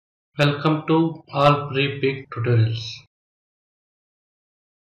Welcome to all pre-pick tutorials.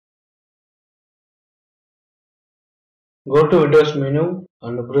 Go to Windows menu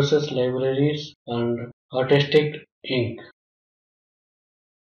and Brushes Libraries and Artistic Ink.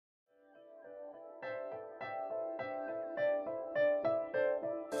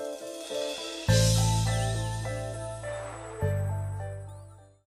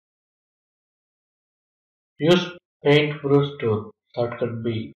 Use Paintbrush tool, shortcut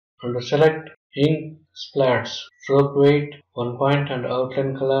B, and select Ink Splats, Stroke Weight 1 point and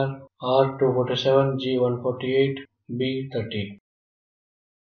Outline Color R247, G148, B30.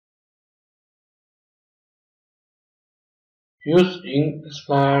 Use ink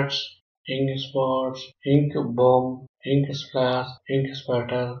splats, ink spots, ink bomb, ink splash, ink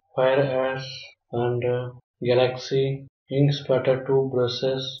spatter, fire ash, and galaxy, ink spatter 2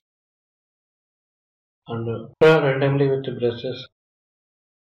 brushes, and randomly with the brushes.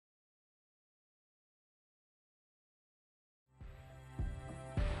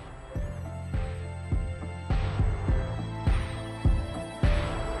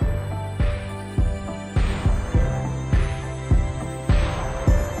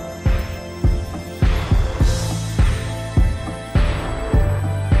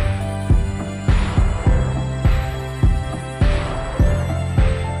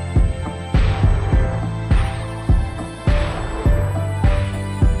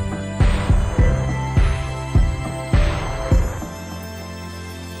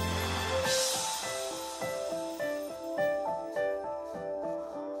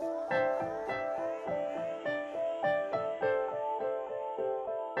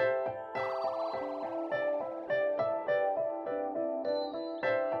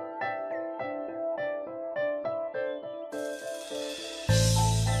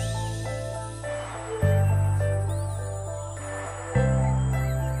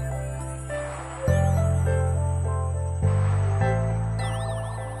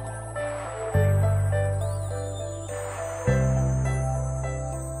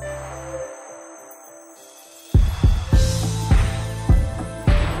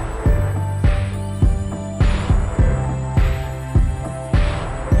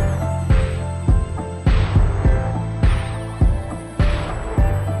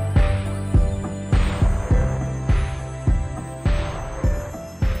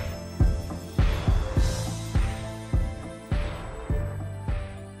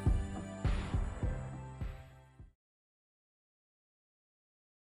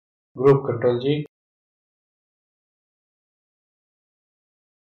 Group Ctrl G.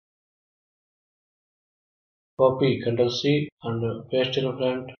 Copy Ctrl C and paste in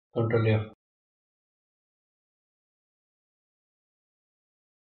front Ctrl F.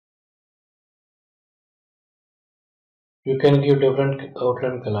 You can give different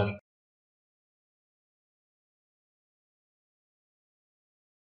outline color.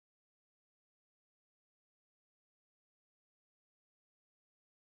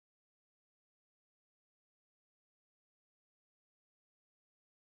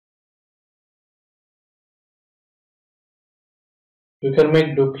 You can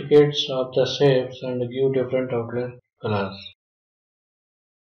make duplicates of the shapes and give different outline colors.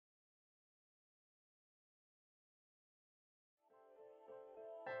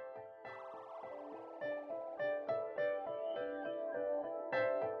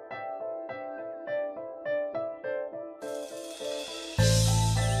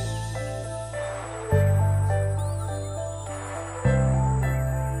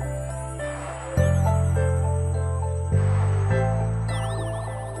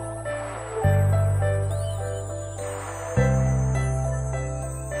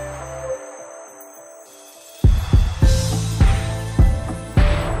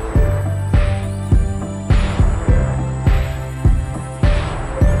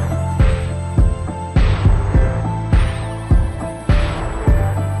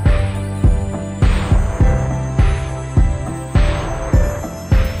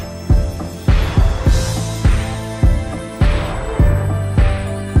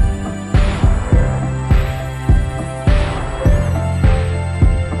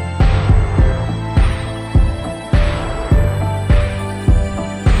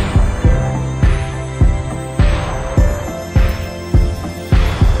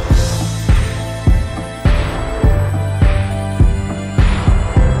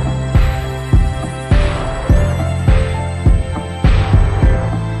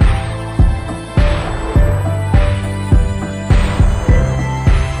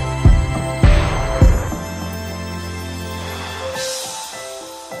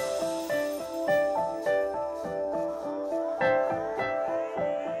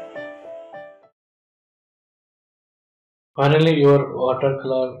 Finally, your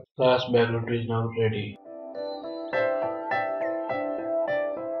watercolor splash background is now ready.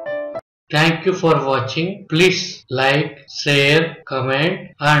 Thank you for watching. Please like, share,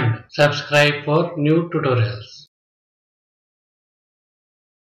 comment and subscribe for new tutorials.